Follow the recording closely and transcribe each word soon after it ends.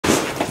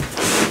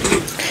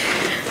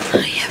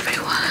Hi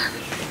everyone,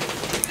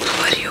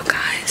 how are you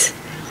guys?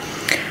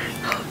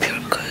 Hope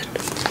you're good.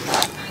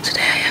 Today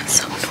I have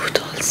some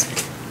noodles.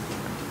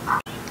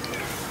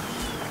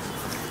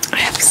 I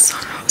have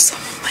some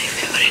of my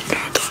favorite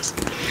noodles.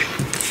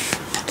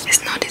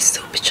 It's not a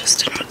soup, it's just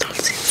the noodles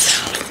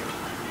itself.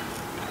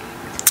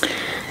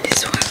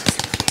 This one.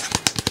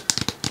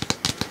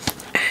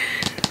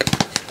 And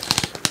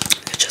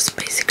you just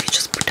basically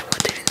just put the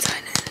water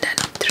inside, and then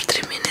after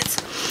 3 minutes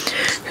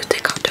you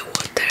take out the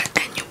water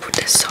and you put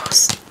the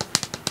sauce.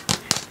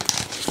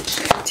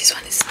 This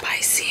one is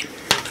spicy,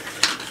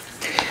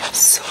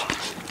 so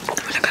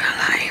I'm not gonna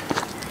lie,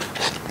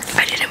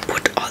 I didn't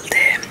put all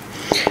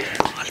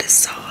the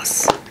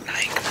sauce,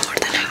 like more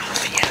than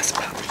half, yes,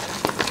 but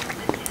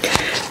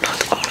not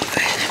all of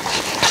it,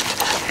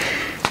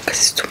 because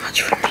it's too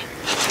much for me.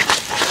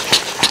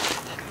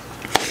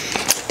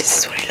 This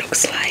is what it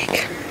looks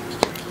like.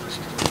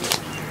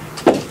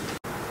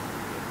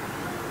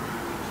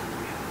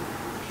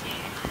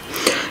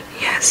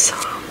 Yes, so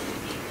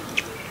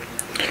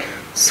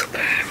super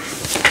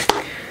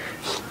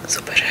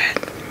red.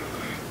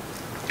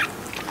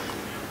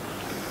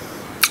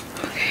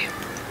 Okay,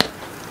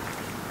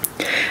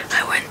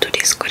 I went to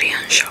this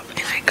Korean shop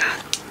and I got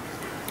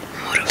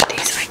more of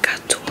these. I got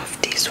 2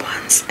 of these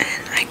ones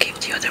and I gave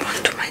the other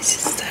one to my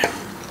sister.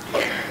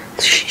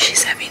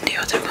 She's having the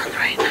other one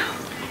right now.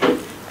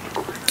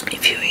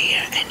 If you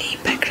hear any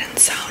background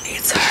sound,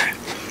 it's her.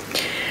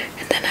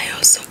 And then I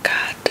also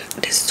got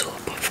the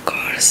soup, of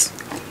course,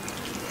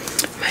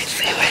 my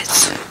favorite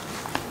soup.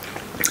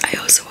 I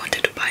also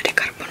wanted to buy the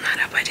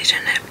carbonara, but I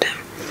didn't have them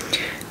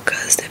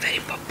because they're very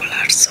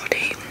popular, so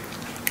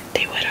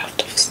they were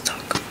out of stock.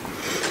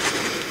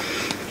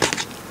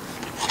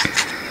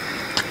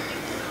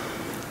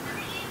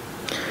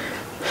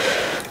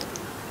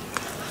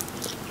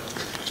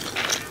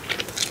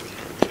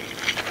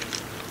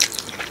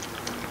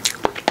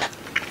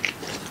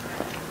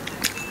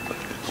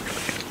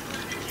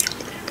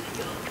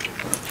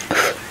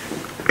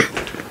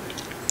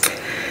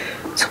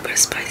 Super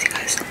spicy,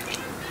 guys.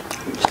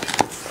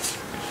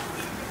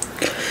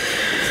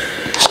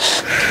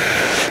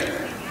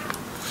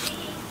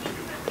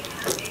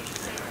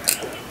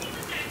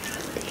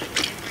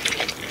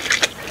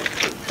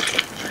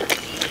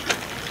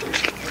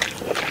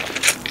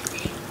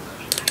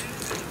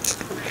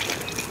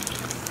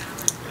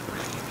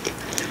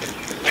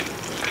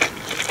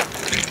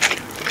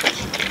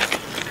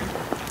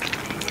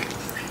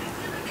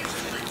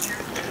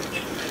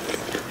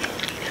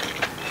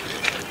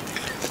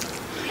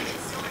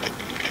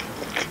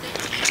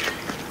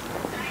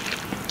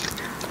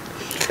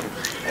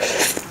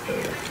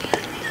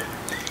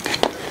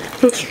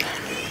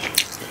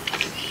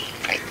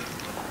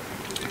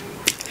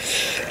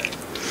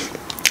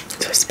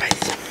 So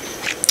spicy.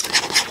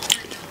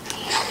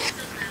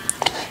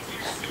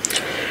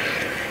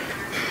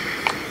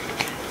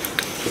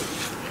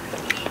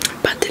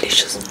 But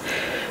delicious.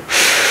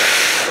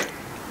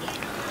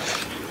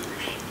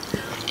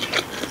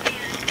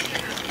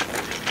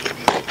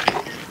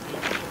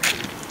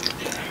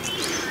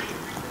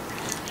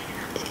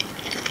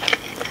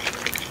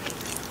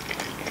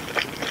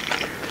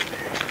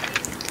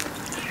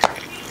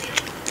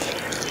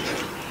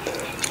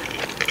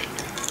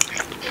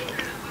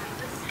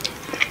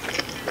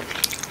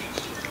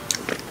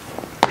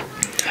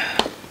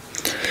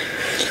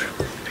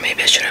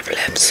 Maybe I should have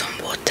left some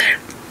water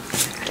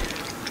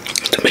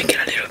to make it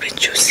a little bit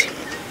juicy.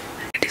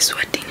 It is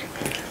sweating.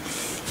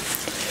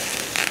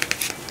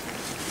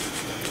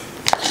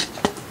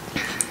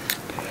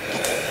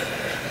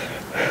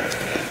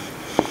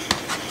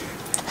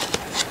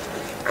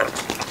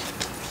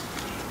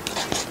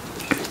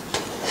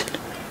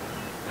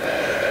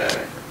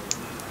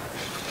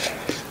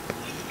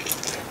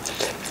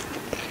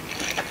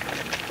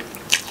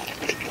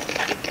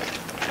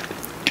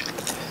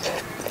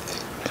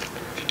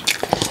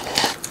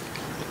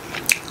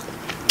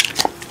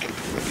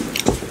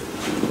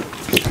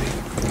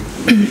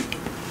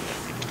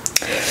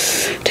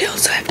 They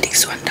also have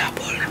this one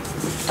double,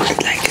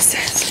 like it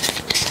says,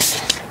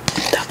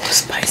 double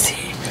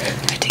spicy.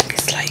 I think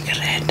it's like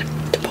red,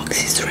 the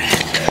box is red,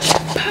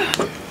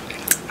 but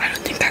I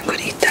don't think I could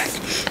eat that.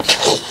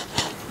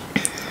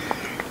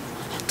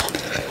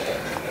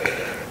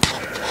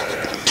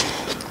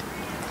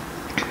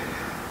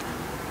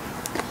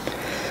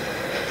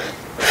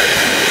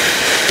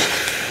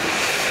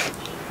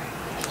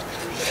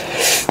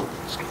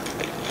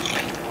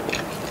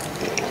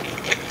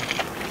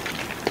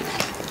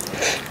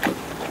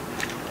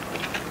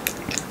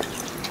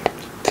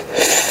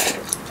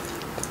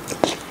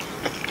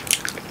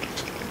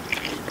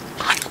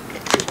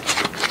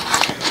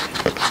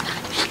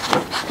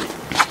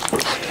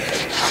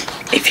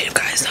 If you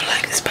guys don't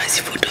like the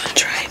spicy food, don't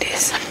try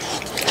this.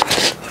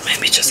 Or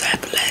maybe just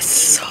add less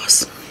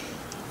sauce.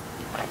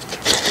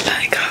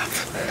 Like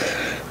half.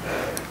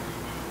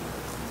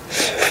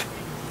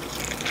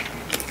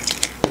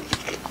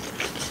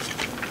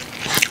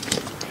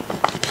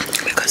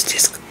 Because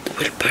this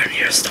will burn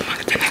your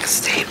stomach the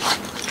next day.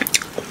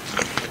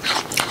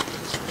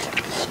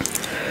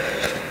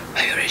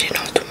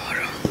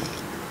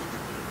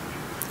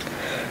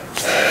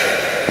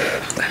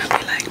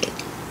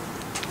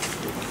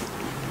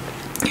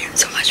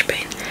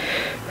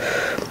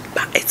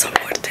 so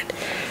worth it.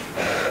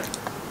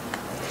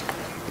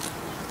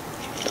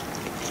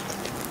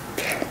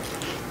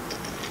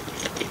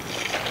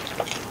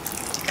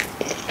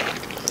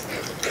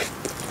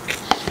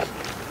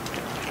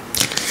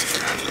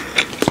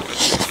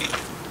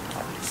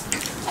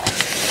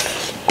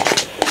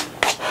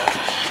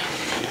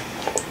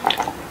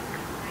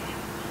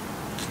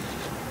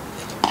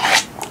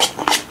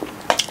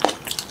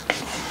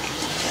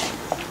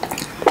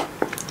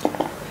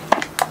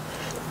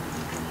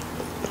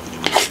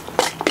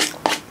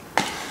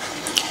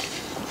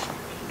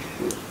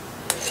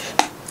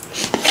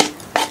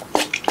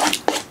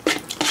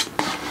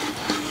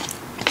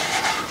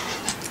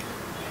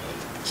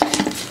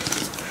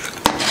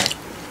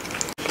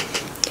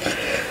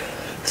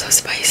 So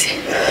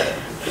spicy.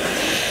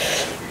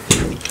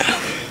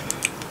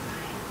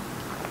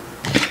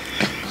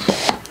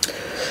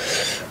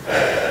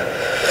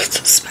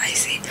 So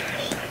spicy,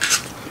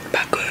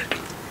 but good.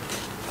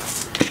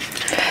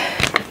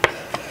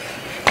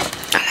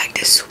 I like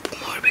this soup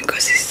more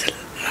because it's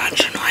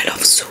lunch. I know I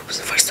love soups.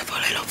 First of all,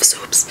 I love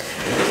soups,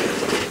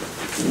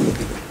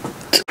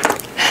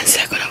 and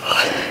second of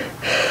all,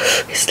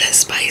 it's less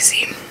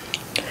spicy.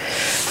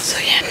 So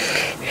yeah,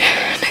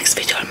 next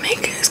video I'll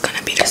make is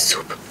gonna be the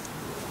soup.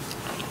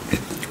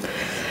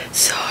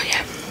 So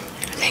yeah,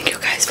 thank you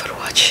guys for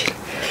watching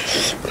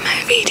my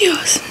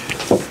videos.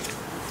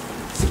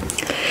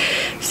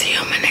 See you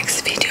on my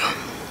next video.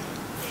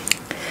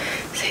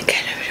 Take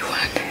care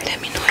everyone.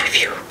 Let me know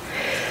if you